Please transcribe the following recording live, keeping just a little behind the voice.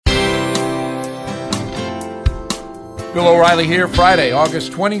Bill O'Reilly here, Friday,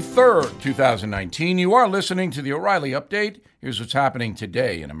 August 23rd, 2019. You are listening to the O'Reilly Update. Here's what's happening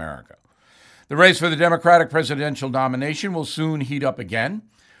today in America. The race for the Democratic presidential nomination will soon heat up again.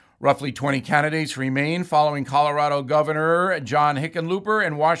 Roughly 20 candidates remain following Colorado Governor John Hickenlooper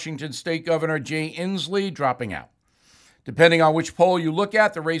and Washington State Governor Jay Inslee dropping out. Depending on which poll you look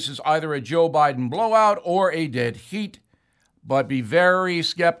at, the race is either a Joe Biden blowout or a dead heat. But be very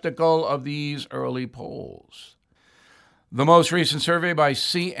skeptical of these early polls. The most recent survey by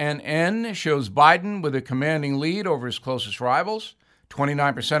CNN shows Biden with a commanding lead over his closest rivals.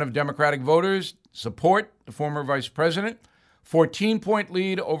 29% of Democratic voters support the former vice president. 14-point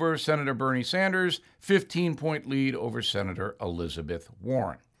lead over Senator Bernie Sanders. 15-point lead over Senator Elizabeth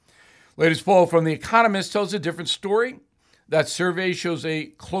Warren. Latest poll from The Economist tells a different story. That survey shows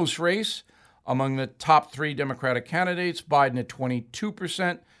a close race among the top three Democratic candidates, Biden at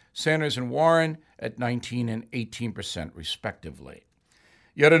 22%, Sanders and Warren at 19% and 18%, respectively.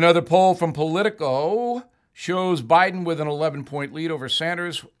 Yet another poll from Politico shows Biden with an 11-point lead over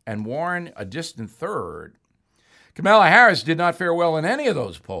Sanders and Warren, a distant third. Kamala Harris did not fare well in any of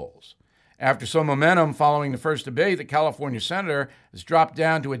those polls. After some momentum following the first debate, the California senator has dropped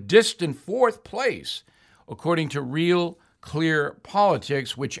down to a distant fourth place, according to Real Clear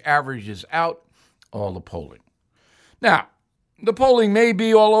Politics, which averages out all the polling. Now, the polling may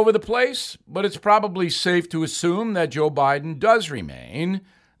be all over the place, but it's probably safe to assume that Joe Biden does remain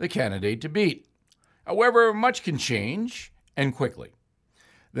the candidate to beat. However, much can change, and quickly.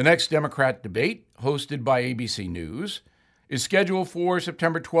 The next Democrat debate, hosted by ABC News, is scheduled for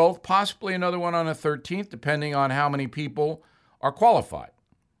September 12th, possibly another one on the 13th, depending on how many people are qualified.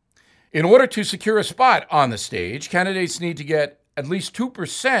 In order to secure a spot on the stage, candidates need to get at least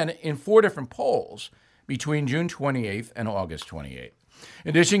 2% in 4 different polls between June 28th and August 28th. In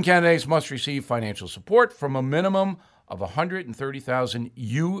addition, candidates must receive financial support from a minimum of 130,000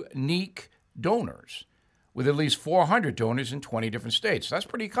 unique donors, with at least 400 donors in 20 different states. That's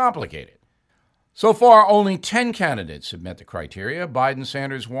pretty complicated. So far, only 10 candidates have met the criteria: Biden,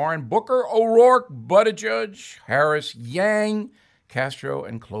 Sanders, Warren, Booker, O'Rourke, Buttigieg, Harris, Yang, Castro,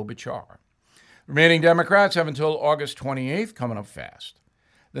 and Klobuchar. Remaining Democrats have until August 28th, coming up fast.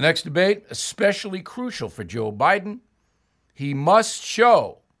 The next debate, especially crucial for Joe Biden. He must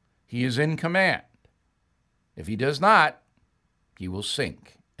show he is in command. If he does not, he will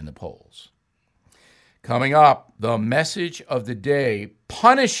sink in the polls. Coming up, the message of the day: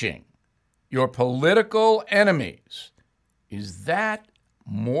 punishing your political enemies. Is that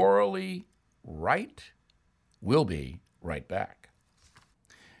morally right? We'll be right back.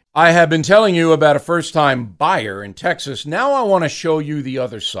 I have been telling you about a first-time buyer in Texas. Now I want to show you the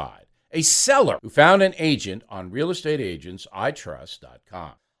other side. A seller who found an agent on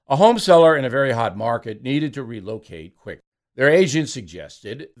realestateagentsitrust.com. A home seller in a very hot market needed to relocate quickly. Their agent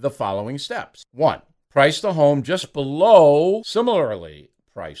suggested the following steps. 1. Price the home just below similarly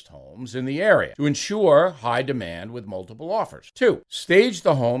priced homes in the area to ensure high demand with multiple offers. 2. Stage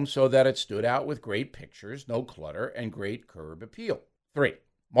the home so that it stood out with great pictures, no clutter, and great curb appeal. 3.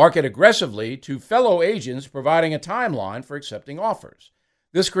 Market aggressively to fellow agents, providing a timeline for accepting offers.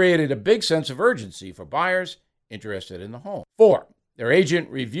 This created a big sense of urgency for buyers interested in the home. 4. Their agent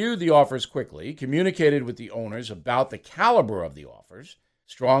reviewed the offers quickly, communicated with the owners about the caliber of the offers,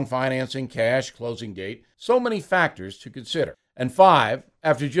 strong financing, cash, closing date, so many factors to consider. And 5,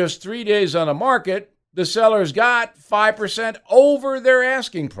 after just 3 days on the market, the sellers got 5% over their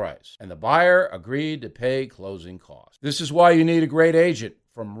asking price, and the buyer agreed to pay closing costs. This is why you need a great agent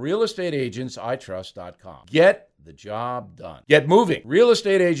from realestateagentsitrust.com. Get the job done. Get moving.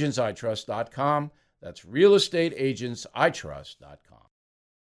 realestateagentsitrust.com. That's realestateagentsitrust.com.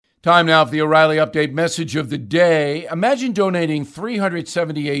 Time now for the O'Reilly Update message of the day. Imagine donating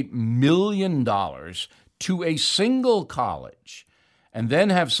 $378 million to a single college and then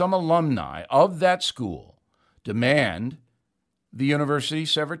have some alumni of that school demand the university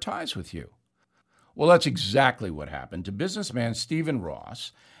sever ties with you. Well, that's exactly what happened to businessman Stephen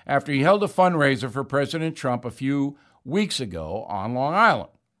Ross after he held a fundraiser for President Trump a few weeks ago on Long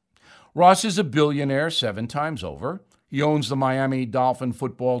Island. Ross is a billionaire 7 times over. He owns the Miami Dolphin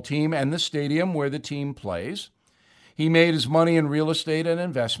football team and the stadium where the team plays. He made his money in real estate and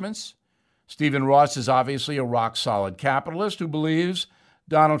investments. Stephen Ross is obviously a rock-solid capitalist who believes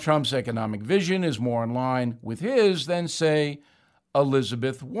Donald Trump's economic vision is more in line with his than, say,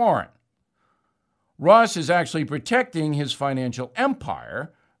 Elizabeth Warren. Ross is actually protecting his financial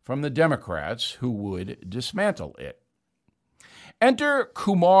empire from the Democrats who would dismantle it. Enter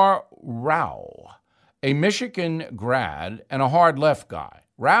Kumar Rao, a Michigan grad and a hard left guy.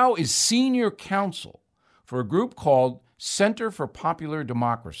 Rao is senior counsel for a group called Center for Popular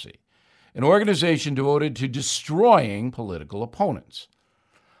Democracy, an organization devoted to destroying political opponents.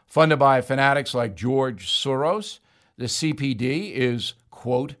 Funded by fanatics like George Soros, the CPD is,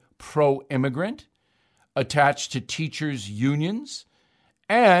 quote, pro-immigrant, attached to teachers' unions,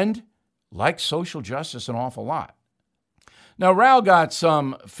 and like social justice an awful lot. Now, Rao got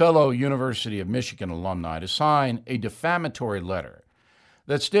some fellow University of Michigan alumni to sign a defamatory letter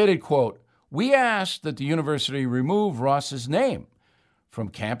that stated, quote, we ask that the university remove Ross's name from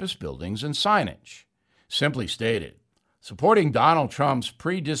campus buildings and signage. Simply stated, supporting Donald Trump's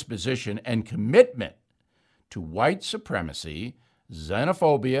predisposition and commitment to white supremacy,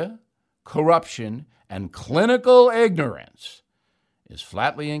 xenophobia, corruption, and clinical ignorance is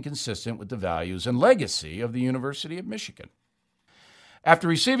flatly inconsistent with the values and legacy of the University of Michigan. After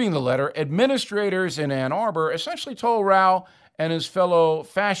receiving the letter, administrators in Ann Arbor essentially told Rao and his fellow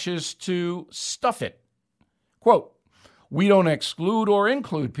fascists to stuff it. Quote, we don't exclude or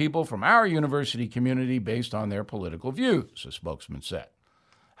include people from our university community based on their political views, a spokesman said.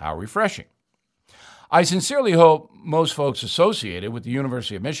 How refreshing. I sincerely hope most folks associated with the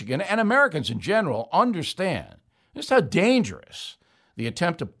University of Michigan and Americans in general understand just how dangerous the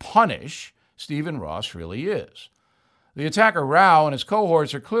attempt to punish Stephen Ross really is. The attacker Rao and his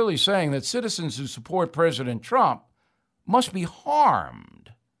cohorts are clearly saying that citizens who support President Trump must be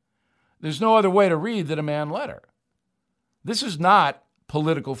harmed. There's no other way to read the demand letter. This is not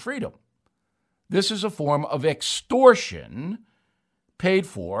political freedom. This is a form of extortion paid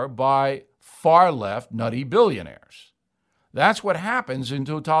for by far-left nutty billionaires. That's what happens in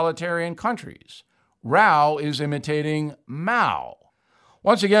totalitarian countries. Rao is imitating Mao.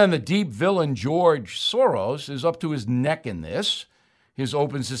 Once again, the deep villain George Soros is up to his neck in this. His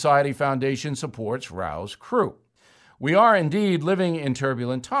Open Society Foundation supports Rao's crew. We are indeed living in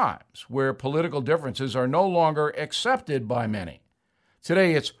turbulent times where political differences are no longer accepted by many.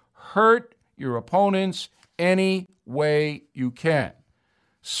 Today, it's hurt your opponents any way you can.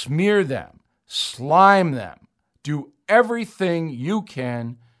 Smear them, slime them, do everything you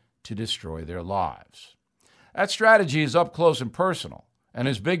can to destroy their lives. That strategy is up close and personal, and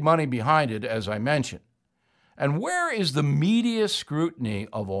there's big money behind it, as I mentioned. And where is the media scrutiny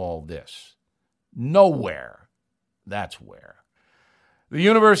of all this? Nowhere. That's where. The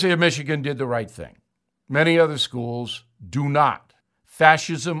University of Michigan did the right thing. Many other schools do not.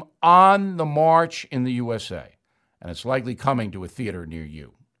 Fascism on the march in the USA, and it's likely coming to a theater near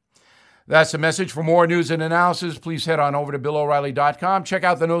you. That's the message. For more news and analysis, please head on over to BillO'Reilly.com. Check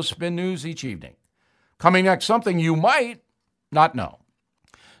out the No Spin News each evening. Coming next, something you might not know.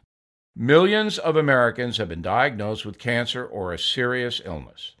 Millions of Americans have been diagnosed with cancer or a serious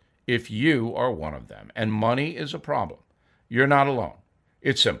illness. If you are one of them and money is a problem, you're not alone.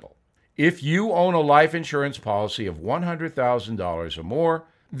 It's simple. If you own a life insurance policy of $100,000 or more,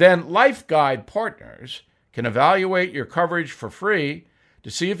 then Life Guide Partners can evaluate your coverage for free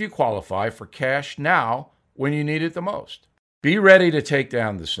to see if you qualify for cash now when you need it the most. Be ready to take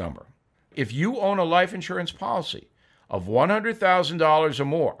down this number. If you own a life insurance policy of $100,000 or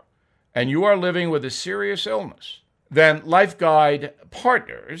more and you are living with a serious illness, then Life Guide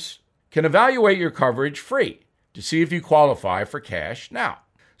Partners can evaluate your coverage free to see if you qualify for cash now.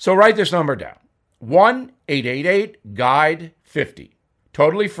 So write this number down, 1-888-GUIDE-50.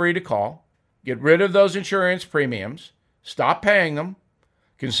 Totally free to call. Get rid of those insurance premiums. Stop paying them.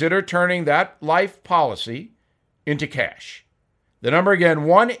 Consider turning that life policy into cash. The number again,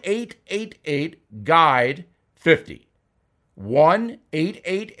 1-888-GUIDE-50.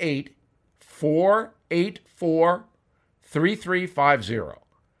 1-888-484-3350.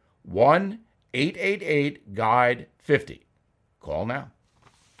 1-888-GUIDE-50. Call now.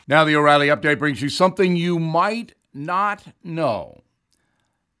 Now the O'Reilly Update brings you something you might not know.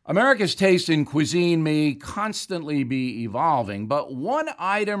 America's taste in cuisine may constantly be evolving, but one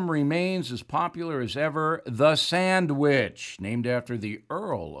item remains as popular as ever, the sandwich, named after the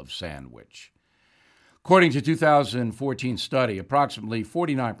Earl of Sandwich. According to a 2014 study, approximately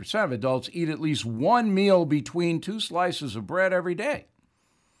 49% of adults eat at least one meal between two slices of bread every day.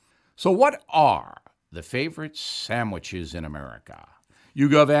 So what are the favorite sandwiches in America?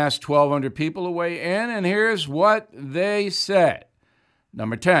 YouGov asked 1,200 people to weigh in, and here's what they said.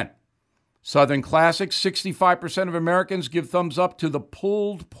 Number 10, Southern Classic. 65% of Americans give thumbs up to the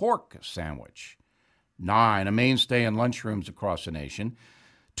pulled pork sandwich. 9, a mainstay in lunchrooms across the nation.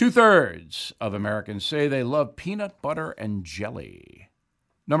 2/3 of Americans say they love peanut butter and jelly.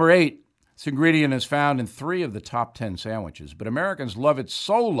 Number 8, this ingredient is found in 3 of the top 10 sandwiches, but Americans love it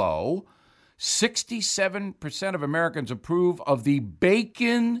solo. 67% of Americans approve of the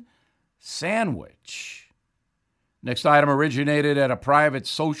bacon sandwich. Next item originated at a private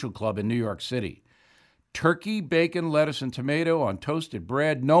social club in New York City. Turkey, bacon, lettuce, and tomato on toasted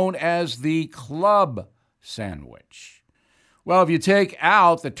bread, known as the club sandwich. Well, if you take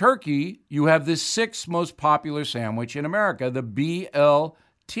out the turkey, you have the sixth most popular sandwich in America, the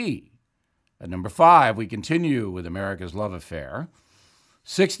BLT. At number 5, we continue with America's love affair.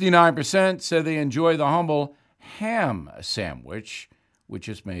 69% said they enjoy the humble ham sandwich, which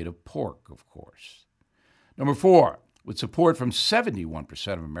is made of pork, of course. Number 4, with support from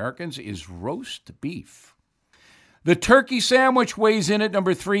 71% of Americans, is roast beef. The turkey sandwich weighs in at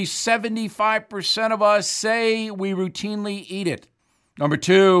number 3. 75% of us say we routinely eat it. Number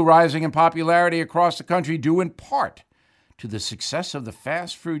 2, rising in popularity across the country due in part to the success of the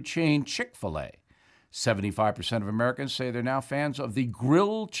fast food chain Chick-fil-A. 75% of Americans say they're now fans of the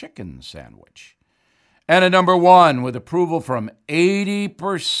grilled chicken sandwich. And at number 1, with approval from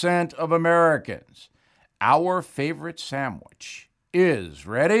 80% of Americans, our favorite sandwich is,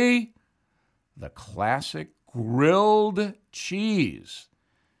 ready? The classic grilled cheese.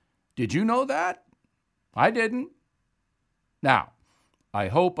 Did you know that? I didn't. Now, I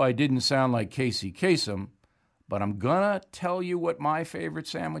hope I didn't sound like Casey Kasem, but I'm gonna tell you what my favorite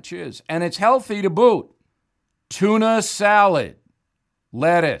sandwich is, and it's healthy to boot. Tuna salad,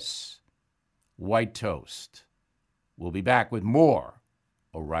 lettuce, white toast. We'll be back with more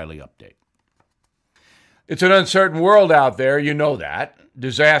O'Reilly Update. It's an uncertain world out there, you know that.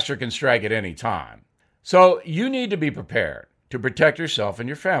 Disaster can strike at any time. So you need to be prepared to protect yourself and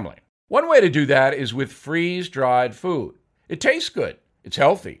your family. One way to do that is with freeze-dried food. It tastes good, it's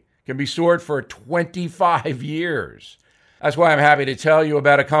healthy, can be stored for 25 years. That's why I'm happy to tell you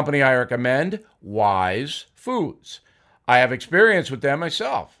about a company I recommend, Wise Foods. I have experience with them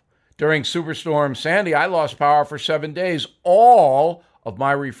myself. During Superstorm Sandy, I lost power for 7 days. All of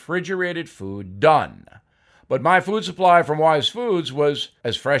my refrigerated food done. But my food supply from Wise Foods was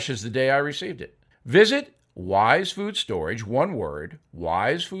as fresh as the day I received it. Visit Wise Food Storage, one word,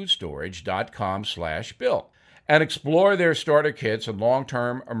 wisefoodstorage.com/Bill, and explore their starter kits and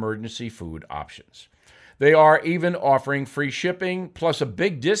long-term emergency food options. They are even offering free shipping plus a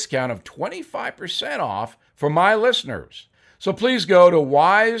big discount of 25% off for my listeners. So please go to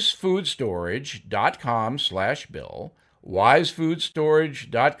wisefoodstorage.com/Bill,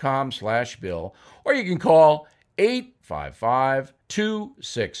 wisefoodstorage.com/Bill, or you can call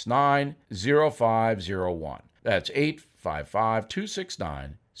 855-269-0501. That's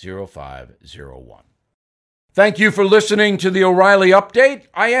 855-269-0501. Thank you for listening to the O'Reilly Update.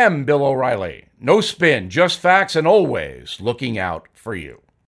 I am Bill O'Reilly. No spin, just facts, and always looking out for you.